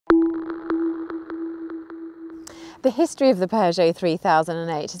The history of the Peugeot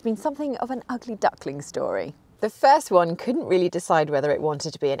 3008 has been something of an ugly duckling story. The first one couldn't really decide whether it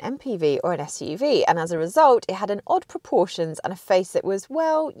wanted to be an MPV or an SUV, and as a result it had an odd proportions and a face that was,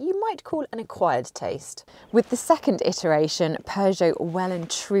 well, you might call an acquired taste. With the second iteration, Peugeot well and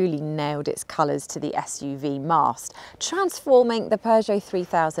truly nailed its colours to the SUV mast, transforming the Peugeot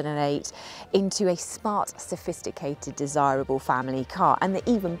 3008 into a smart, sophisticated, desirable family car. And the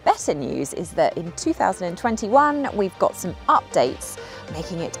even better news is that in 2021 we've got some updates,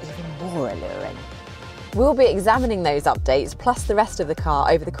 making it even more alluring. We'll be examining those updates plus the rest of the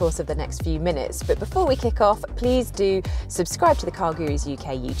car over the course of the next few minutes. But before we kick off, please do subscribe to the CarGurus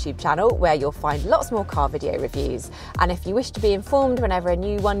UK YouTube channel, where you'll find lots more car video reviews. And if you wish to be informed whenever a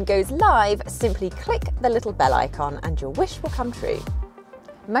new one goes live, simply click the little bell icon and your wish will come true.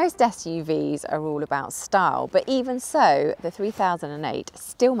 Most SUVs are all about style, but even so, the 3008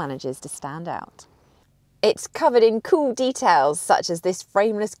 still manages to stand out. It's covered in cool details such as this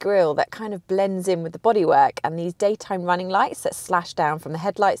frameless grille that kind of blends in with the bodywork, and these daytime running lights that slash down from the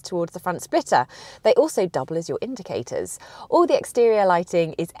headlights towards the front splitter. They also double as your indicators. All the exterior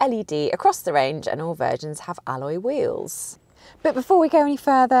lighting is LED across the range, and all versions have alloy wheels. But before we go any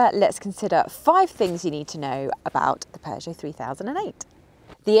further, let's consider 5 things you need to know about the Peugeot 3008.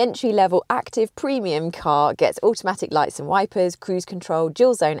 The entry-level active premium car gets automatic lights and wipers, cruise control,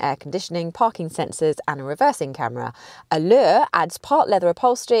 dual-zone air conditioning, parking sensors and a reversing camera. Allure adds part leather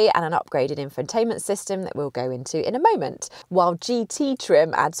upholstery and an upgraded infotainment system that we'll go into in a moment, while GT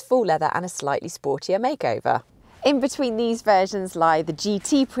trim adds full leather and a slightly sportier makeover. In between these versions lie the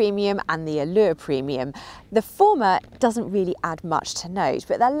GT Premium and the Allure Premium. The former doesn't really add much to note,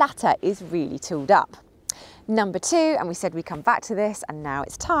 but the latter is really tooled up. Number 2, and we said we'd come back to this, and now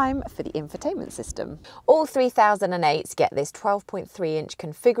it's time for the infotainment system. All 3008s get this 12.3-inch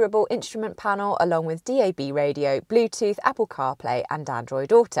configurable instrument panel along with DAB radio, Bluetooth, Apple CarPlay and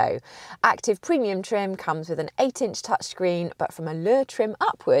Android Auto. Active Premium trim comes with an 8-inch touchscreen, but from Allure trim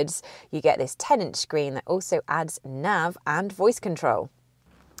upwards you get this 10-inch screen that also adds nav and voice control.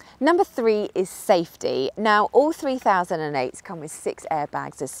 Number 3 is safety. Now, all 3008s come with 6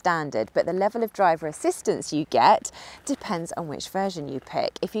 airbags as standard, but the level of driver assistance you get depends on which version you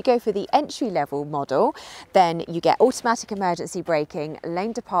pick. If you go for the entry-level model, then you get automatic emergency braking,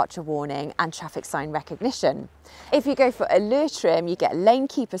 lane departure warning and traffic sign recognition. If you go for Allure trim, you get lane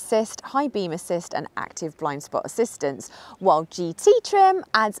keep assist, high beam assist and active blind spot assistance, while GT trim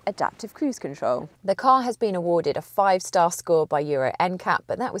adds adaptive cruise control. The car has been awarded a 5-star score by Euro NCAP,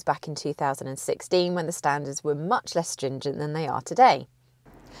 but that was back in 2016 when the standards were much less stringent than they are today.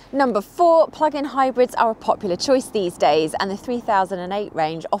 Number 4, plug-in hybrids are a popular choice these days, and the 3008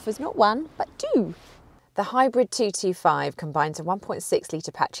 range offers not 1 but 2. The Hybrid 225 combines a 1.6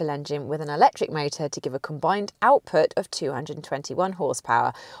 litre petrol engine with an electric motor to give a combined output of 221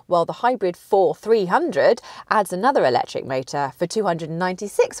 horsepower, while the Hybrid 4300 adds another electric motor for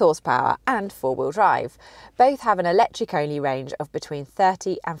 296 horsepower and 4-wheel drive. Both have an electric-only range of between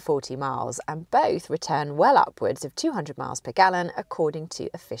 30 and 40 miles, and both return well upwards of 200 miles per gallon according to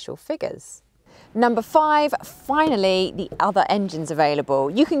official figures. Number 5, finally, the other engines available.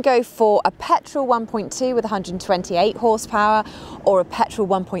 You can go for a petrol 1.2 with 128 horsepower, or a petrol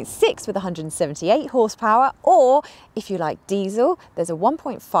 1.6 with 178 horsepower, or if you like diesel, there's a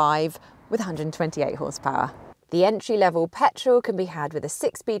 1.5 with 128 horsepower. The entry-level petrol can be had with a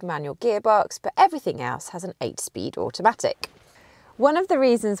 6-speed manual gearbox, but everything else has an 8-speed automatic. One of the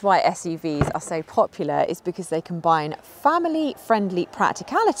reasons why SUVs are so popular is because they combine family-friendly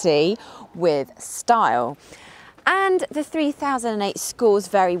practicality with style. And the 3008 scores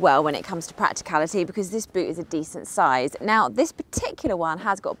very well when it comes to practicality because this boot is a decent size. Now, this particular one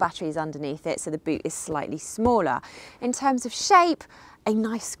has got batteries underneath it, so the boot is slightly smaller. In terms of shape, a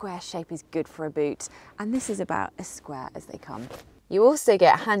nice square shape is good for a boot, and this is about as square as they come. You also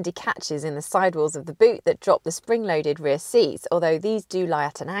get handy catches in the sidewalls of the boot that drop the spring-loaded rear seats, although these do lie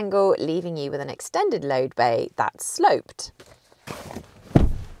at an angle, leaving you with an extended load bay that's sloped.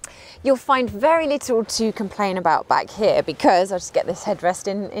 You'll find very little to complain about back here because I'll just get this headrest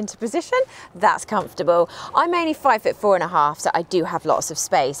into position. That's comfortable. I'm only 5'4½", so I do have lots of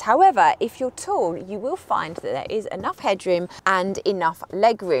space. However, if you're tall, you will find that there is enough headroom and enough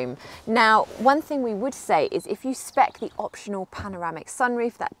legroom. Now, one thing we would say is if you spec the optional panoramic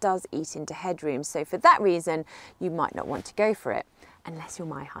sunroof, that does eat into headroom. So for that reason, you might not want to go for it, unless you're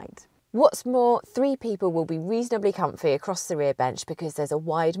my height. What's more, 3 people will be reasonably comfy across the rear bench because there's a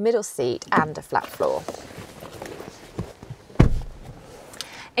wide middle seat and a flat floor.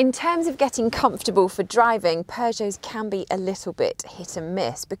 In terms of getting comfortable for driving, Peugeots can be a little bit hit and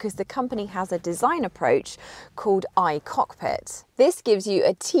miss because the company has a design approach called iCockpit. This gives you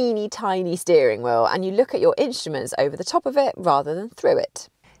a teeny tiny steering wheel and you look at your instruments over the top of it rather than through it.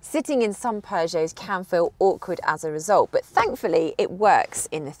 Sitting in some Peugeots can feel awkward as a result, but thankfully it works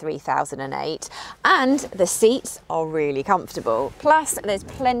in the 3008 and the seats are really comfortable. Plus there's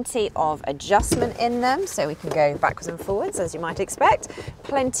plenty of adjustment in them, so we can go backwards and forwards as you might expect.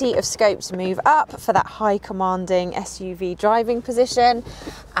 Plenty of scope to move up for that high commanding SUV driving position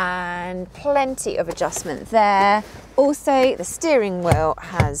and plenty of adjustment there. Also the steering wheel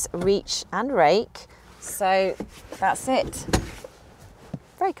has reach and rake, so that's it.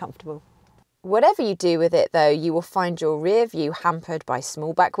 Very comfortable. Whatever you do with it though, you will find your rear view hampered by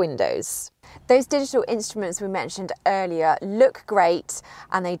small back windows. Those digital instruments we mentioned earlier look great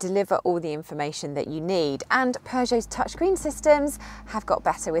and they deliver all the information that you need. And Peugeot's touchscreen systems have got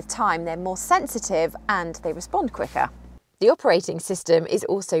better with time. They're more sensitive and they respond quicker. The operating system is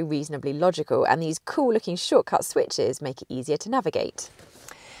also reasonably logical and these cool looking shortcut switches make it easier to navigate.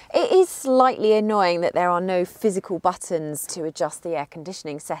 It is slightly annoying that there are no physical buttons to adjust the air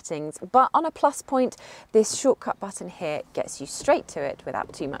conditioning settings, but on a plus point, this shortcut button here gets you straight to it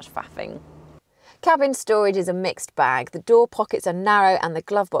without too much faffing. Cabin storage is a mixed bag. The door pockets are narrow and the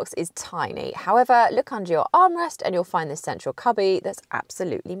glove box is tiny. However, look under your armrest and you'll find this central cubby that's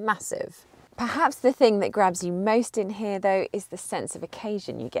absolutely massive. Perhaps the thing that grabs you most in here though is the sense of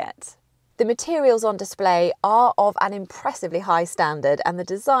occasion you get. The materials on display are of an impressively high standard and the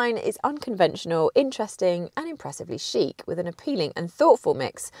design is unconventional, interesting and impressively chic with an appealing and thoughtful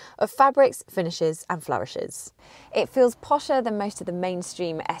mix of fabrics, finishes and flourishes. It feels posher than most of the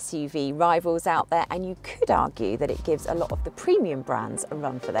mainstream SUV rivals out there and you could argue that it gives a lot of the premium brands a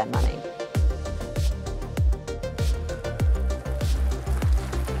run for their money.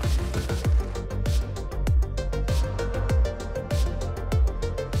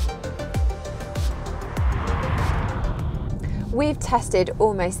 We've tested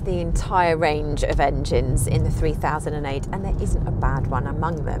almost the entire range of engines in the 3008 and there isn't a bad one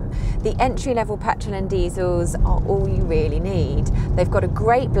among them. The entry-level petrol and diesels are all you really need. They've got a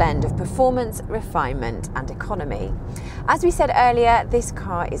great blend of performance, refinement and economy. As we said earlier, this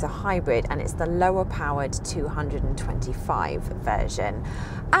car is a hybrid and it's the lower powered 225 version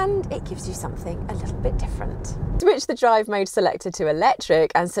and it gives you something a little bit different. Switch the drive mode selector to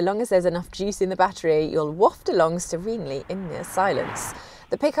electric and so long as there's enough juice in the battery, you'll waft along serenely in near silence.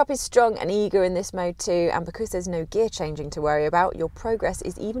 The pickup is strong and eager in this mode too, and because there's no gear changing to worry about, your progress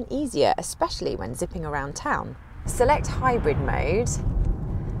is even easier, especially when zipping around town. Select hybrid mode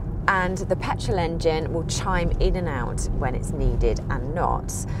and the petrol engine will chime in and out when it's needed and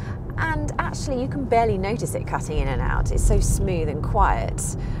not. And actually you can barely notice it cutting in and out. It's so smooth and quiet,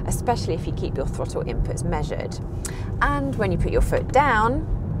 especially if you keep your throttle inputs measured. And when you put your foot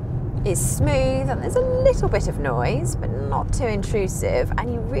down, it's smooth and there's a little bit of noise, but not too intrusive,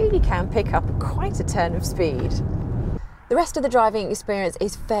 and you really can pick up quite a turn of speed. The rest of the driving experience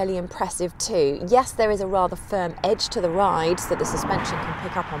is fairly impressive too. Yes, there is a rather firm edge to the ride, so the suspension can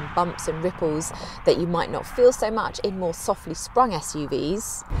pick up on bumps and ripples that you might not feel so much in more softly sprung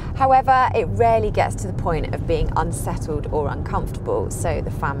SUVs. However, it rarely gets to the point of being unsettled or uncomfortable, so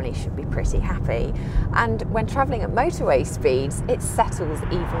the family should be pretty happy. And when travelling at motorway speeds, it settles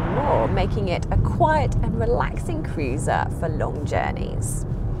even more, making it a quiet and relaxing cruiser for long journeys.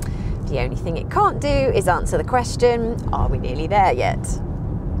 The only thing it can't do is answer the question, are we nearly there yet?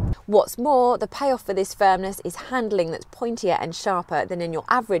 What's more, the payoff for this firmness is handling that's pointier and sharper than in your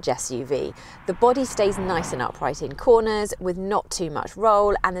average SUV. The body stays nice and upright in corners with not too much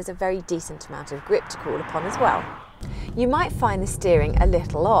roll, and there's a very decent amount of grip to call upon as well. You might find the steering a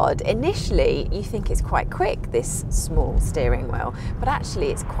little odd. Initially, you think it's quite quick, this small steering wheel, but actually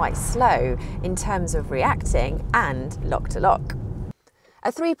it's quite slow in terms of reacting and lock to lock.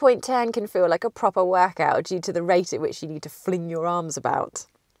 A 3-point turn can feel like a proper workout due to the rate at which you need to fling your arms about.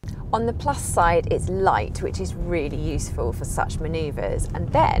 On the plus side, it's light, which is really useful for such manoeuvres. And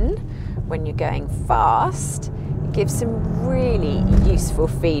then, when you're going fast, it gives some really useful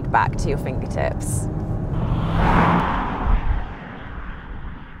feedback to your fingertips.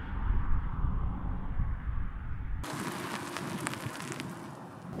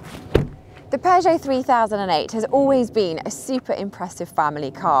 The Peugeot 3008 has always been a super impressive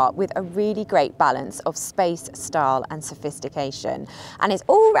family car with a really great balance of space, style and sophistication. And it's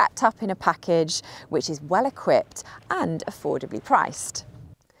all wrapped up in a package which is well equipped and affordably priced.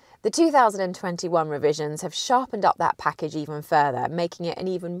 The 2021 revisions have sharpened up that package even further, making it an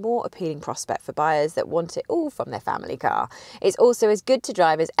even more appealing prospect for buyers that want it all from their family car. It's also as good to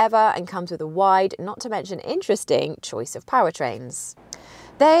drive as ever and comes with a wide, not to mention interesting, choice of powertrains.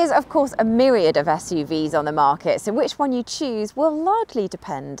 There's of course a myriad of SUVs on the market, so which one you choose will largely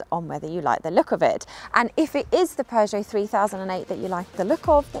depend on whether you like the look of it. And if it is the Peugeot 3008 that you like the look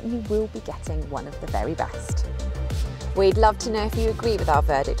of, then you will be getting one of the very best. We'd love to know if you agree with our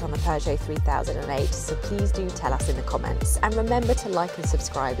verdict on the Peugeot 3008, so please do tell us in the comments. And remember to like and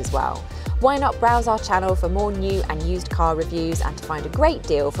subscribe as well. Why not browse our channel for more new and used car reviews, and to find a great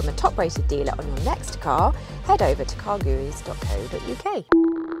deal from a top-rated dealer on your next car, head over to cargurus.co.uk.